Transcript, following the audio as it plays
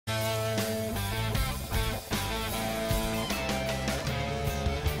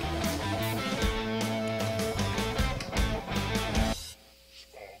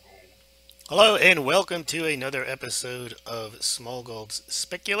Hello and welcome to another episode of Smaulgld's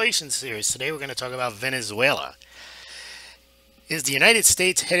speculation series. Today we're going to talk about Venezuela. Is the United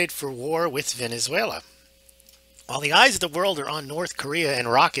States headed for war with Venezuela? While the eyes of the world are on North Korea and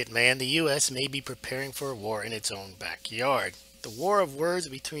Rocket Man, the U.S. may be preparing for a war in its own backyard. The war of words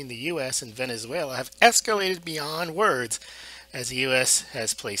between the U.S. and Venezuela have escalated beyond words as the U.S.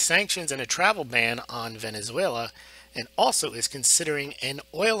 has placed sanctions and a travel ban on Venezuela and also is considering an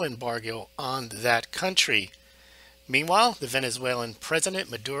oil embargo on that country. Meanwhile, the Venezuelan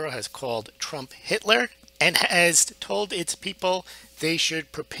president Maduro has called Trump Hitler and has told its people they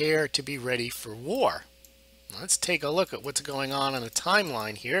should prepare to be ready for war. Let's take a look at what's going on the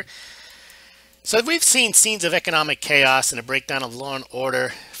timeline here. So we've seen scenes of economic chaos and a breakdown of law and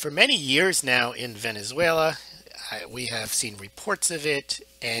order for many years now in Venezuela. We have seen reports of it,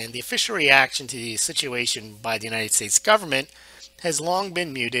 and the official reaction to the situation by the United States government has long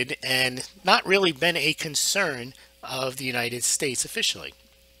been muted and not really been a concern of the United States officially.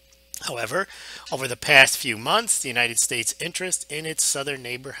 However, over the past few months, the United States' interest in its southern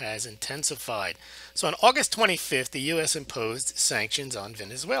neighbor has intensified. So on August 25th, the U.S. imposed sanctions on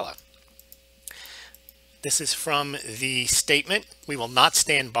Venezuela. This is from the statement, "We will not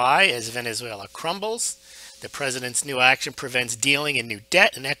stand by as Venezuela crumbles. The president's new action prevents dealing in new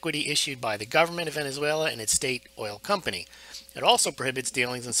debt and equity issued by the government of Venezuela and its state oil company. It also prohibits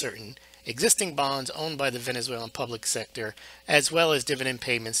dealings in certain existing bonds owned by the Venezuelan public sector, as well as dividend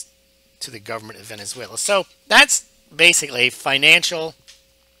payments to the government of Venezuela." So that's basically a financial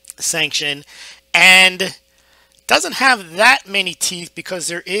sanction and doesn't have that many teeth because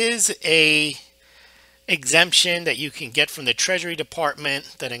there is a exemption that you can get from the Treasury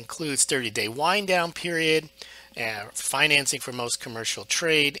Department that includes 30-day wind down period, financing for most commercial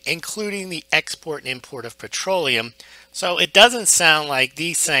trade, including the export and import of petroleum. So it doesn't sound like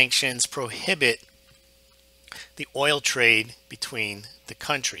these sanctions prohibit the oil trade between the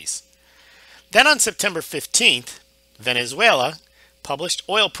countries. Then on September 15th, Venezuela published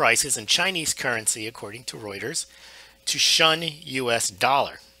oil prices in Chinese currency, according to Reuters, to shun US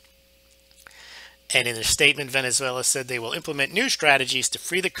dollar. And in their statement, Venezuela said they will implement new strategies to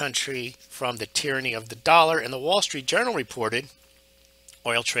free the country from the tyranny of the dollar. And the Wall Street Journal reported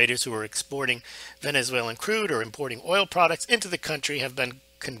oil traders who are exporting Venezuelan crude or importing oil products into the country have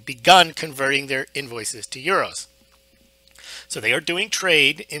begun converting their invoices to euros. So they are doing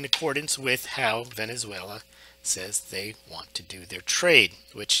trade in accordance with how Venezuela says they want to do their trade,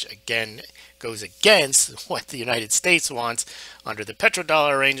 which again goes against what the United States wants under the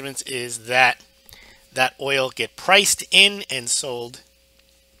petrodollar arrangements, is that oil get priced in and sold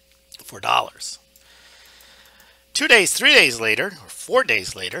for dollars. 2 days, 3 days later, or 4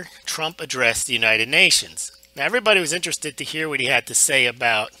 days later, Trump addressed the United Nations. Now, everybody was interested to hear what he had to say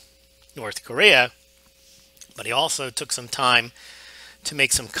about North Korea, but he also took some time to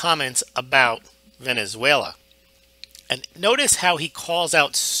make some comments about Venezuela. And notice how he calls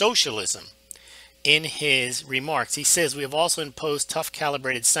out socialism in his remarks. He says, "We have also imposed tough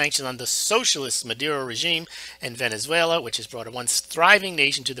calibrated sanctions on the socialist Maduro regime in Venezuela, which has brought a once thriving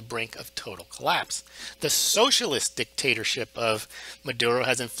nation to the brink of total collapse. The socialist dictatorship of Maduro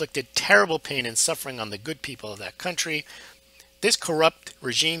has inflicted terrible pain and suffering on the good people of that country. This corrupt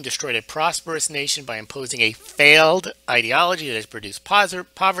regime destroyed a prosperous nation by imposing a failed ideology that has produced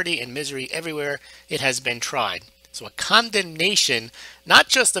poverty and misery everywhere it has been tried." So a condemnation, not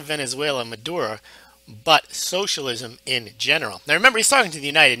just of Venezuela and Maduro, but socialism in general. Now remember, he's talking to the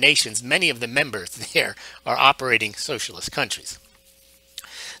United Nations. Many of the members there are operating socialist countries.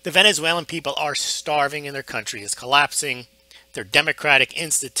 The Venezuelan people are starving and their country is collapsing. Their democratic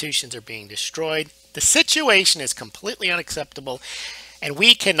institutions are being destroyed. The situation is completely unacceptable, and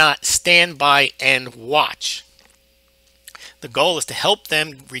we cannot stand by and watch. The goal is to help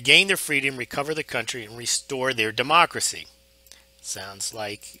them regain their freedom, recover the country, and restore their democracy. Sounds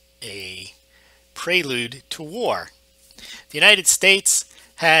like a prelude to war. The United States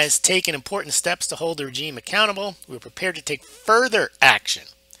has taken important steps to hold the regime accountable. We're prepared to take further action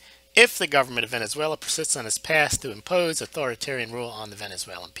if the government of Venezuela persists on its path to impose authoritarian rule on the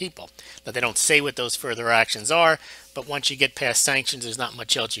Venezuelan people. Now, they don't say what those further actions are, but once you get past sanctions, there's not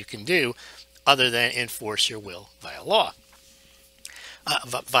much else you can do other than enforce your will via law.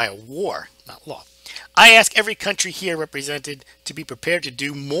 Via war, not law. I ask every country here represented to be prepared to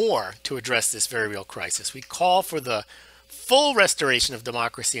do more to address this very real crisis. We call for the full restoration of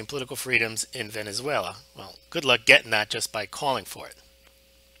democracy and political freedoms in Venezuela. Well, good luck getting that just by calling for it.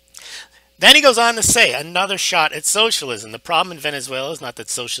 Then he goes on to say, another shot at socialism. The problem in Venezuela is not that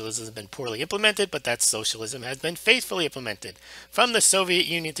socialism has been poorly implemented, but that socialism has been faithfully implemented. From the Soviet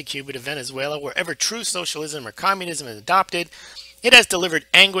Union to Cuba to Venezuela, wherever true socialism or communism is adopted, it has delivered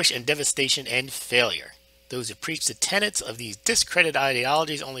anguish and devastation and failure. Those who preach the tenets of these discredited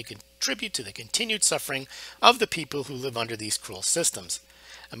ideologies only contribute to the continued suffering of the people who live under these cruel systems.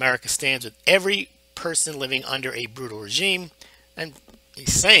 America stands with every person living under a brutal regime, and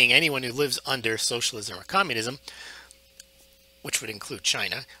he's saying anyone who lives under socialism or communism, which would include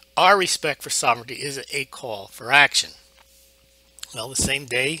China, our respect for sovereignty is a call for action. Well, the same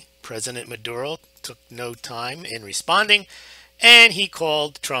day, President Maduro took no time in responding, and he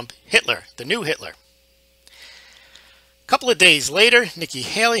called Trump Hitler, the new Hitler. A couple of days later, Nikki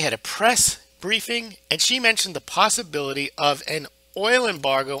Haley had a press briefing, and she mentioned the possibility of an oil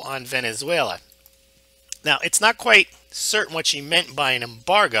embargo on Venezuela. Now, it's not quite certain what she meant by an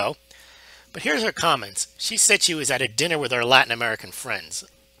embargo, but here's her comments. She said she was at a dinner with her Latin American friends.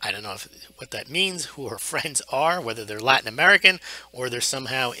 I don't know what that means, who her friends are, whether they're Latin American or they're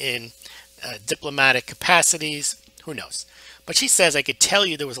somehow in diplomatic capacities. Who knows? But she says, I could tell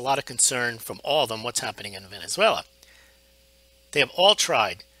you there was a lot of concern from all of them what's happening in Venezuela. They have all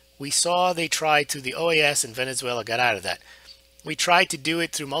tried. We saw they tried through the OAS, and Venezuela got out of that. We tried to do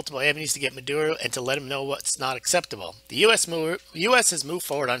it through multiple avenues to get Maduro and to let him know what's not acceptable. The U.S. has moved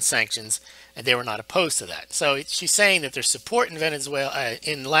forward on sanctions, and they were not opposed to that. So she's saying that there's support in Venezuela,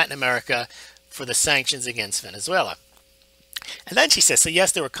 in Latin America, for the sanctions against Venezuela. And then she says, so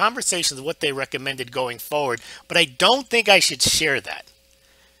yes, there were conversations of what they recommended going forward, but I don't think I should share that.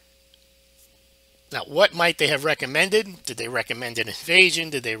 Now, what might they have recommended? Did they recommend an invasion?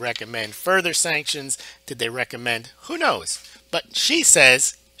 Did they recommend further sanctions? Did they recommend? Who knows? But she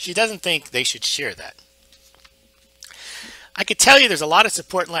says she doesn't think they should share that. I could tell you there's a lot of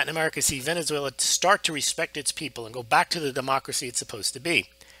support in Latin America to see Venezuela start to respect its people and go back to the democracy it's supposed to be.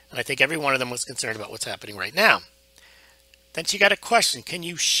 And I think every one of them was concerned about what's happening right now. Then she got a question. Can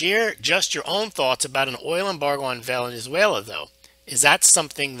you share just your own thoughts about an oil embargo on Venezuela, though? Is that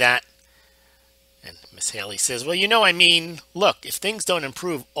something that... And Ms. Haley says, well, look, if things don't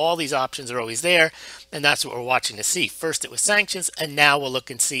improve, all these options are always there, and that's what we're watching to see. First it was sanctions, and now we'll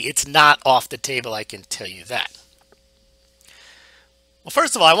look and see. It's not off the table, I can tell you that. Well,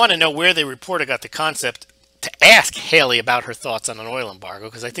 first of all, I want to know where the reporter got the concept to ask Haley about her thoughts on an oil embargo,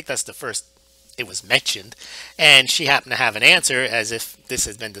 because I think that's the first it was mentioned, and she happened to have an answer as if this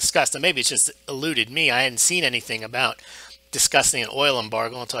has been discussed. And maybe it's just eluded me. I hadn't seen anything about discussing an oil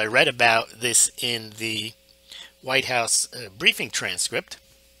embargo until I read about this in the White House briefing transcript.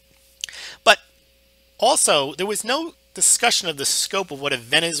 But also, there was no discussion of the scope of what a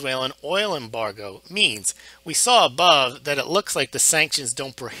Venezuelan oil embargo means. We saw above that it looks like the sanctions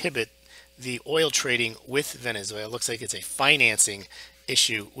don't prohibit the oil trading with Venezuela. It looks like it's a financing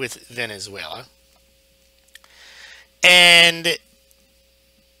issue with Venezuela. And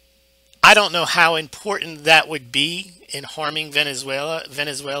I don't know how important that would be in harming Venezuela.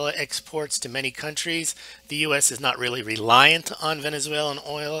 Venezuela exports to many countries. The U.S. is not really reliant on Venezuelan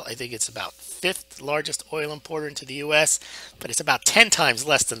oil. I think it's about 5th largest oil importer into the U.S., but it's about 10 times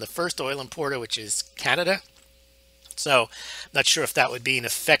less than the first oil importer, which is Canada. So I'm not sure if that would be an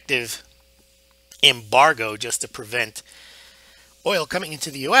effective embargo just to prevent oil coming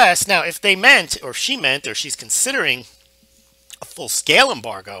into the U.S. Now, if they meant, or she meant, or she's considering a full-scale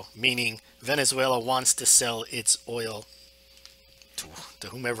embargo, meaning Venezuela wants to sell its oil to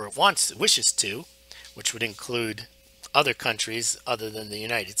whomever it wishes to, which would include other countries other than the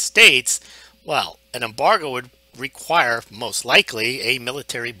United States, well, an embargo would require, most likely, a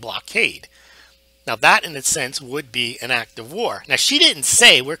military blockade. Now, that, in a sense, would be an act of war. Now, she didn't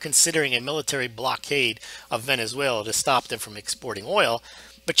say we're considering a military blockade of Venezuela to stop them from exporting oil,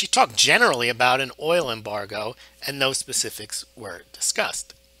 but she talked generally about an oil embargo, and no specifics were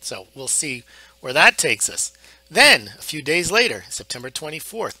discussed. So we'll see where that takes us. Then, a few days later, September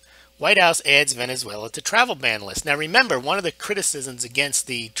 24th, White House adds Venezuela to travel ban list. Now, remember, one of the criticisms against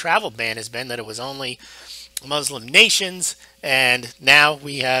the travel ban has been that it was only Muslim nations, and now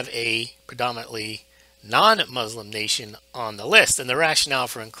we have a predominantly non-Muslim nation on the list. And the rationale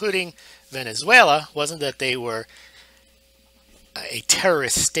for including Venezuela wasn't that they were a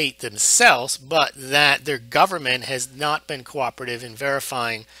terrorist state themselves, but that their government has not been cooperative in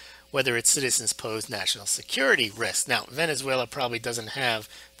verifying whether its citizens pose national security risks. Now, Venezuela probably doesn't have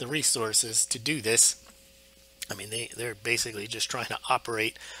the resources to do this. I mean, they're basically just trying to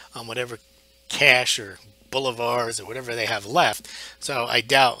operate on whatever cash or bolivars or whatever they have left. So I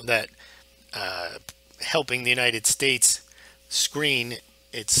doubt that helping the United States screen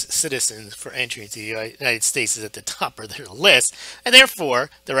its citizens for entry into the United States is at the top of their list, and therefore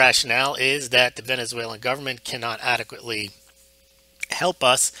the rationale is that the Venezuelan government cannot adequately help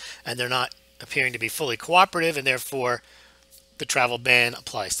us, and they're not appearing to be fully cooperative, and therefore the travel ban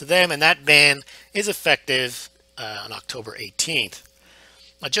applies to them, and that ban is effective on October 18th.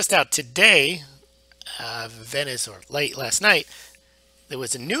 Now, just out today, or late last night, there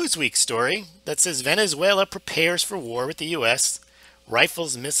was a Newsweek story that says Venezuela prepares for war with the U.S.,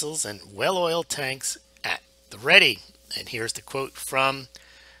 rifles, missiles, and well-oiled tanks at the ready. And here's the quote from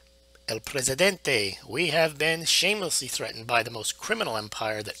El Presidente: "We have been shamelessly threatened by the most criminal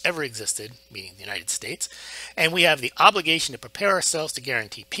empire that ever existed," meaning the United States, "and we have the obligation to prepare ourselves to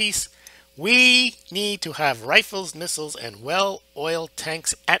guarantee peace. We need to have rifles, missiles, and well-oiled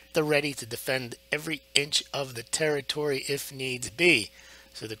tanks at the ready to defend every inch of the territory if needs be."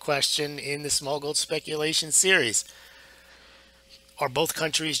 So the question in the Smaulgld speculation series: are both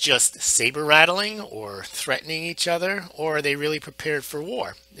countries just saber-rattling or threatening each other, or are they really prepared for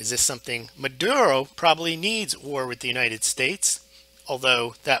war? Is this something Maduro probably needs war with the United States,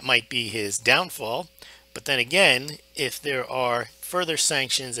 although that might be his downfall? But then again, if there are further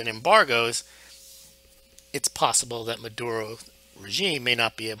sanctions and embargoes, it's possible that Maduro regime may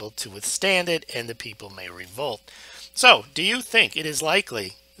not be able to withstand it and the people may revolt. So, do you think it is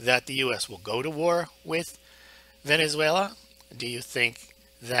likely that the U.S. will go to war with Venezuela? Do you think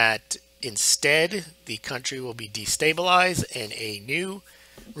that instead the country will be destabilized and a new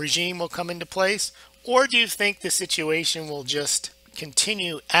regime will come into place? Or do you think the situation will just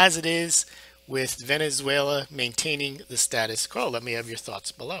continue as it is, with Venezuela maintaining the status quo? Let me have your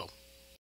thoughts below.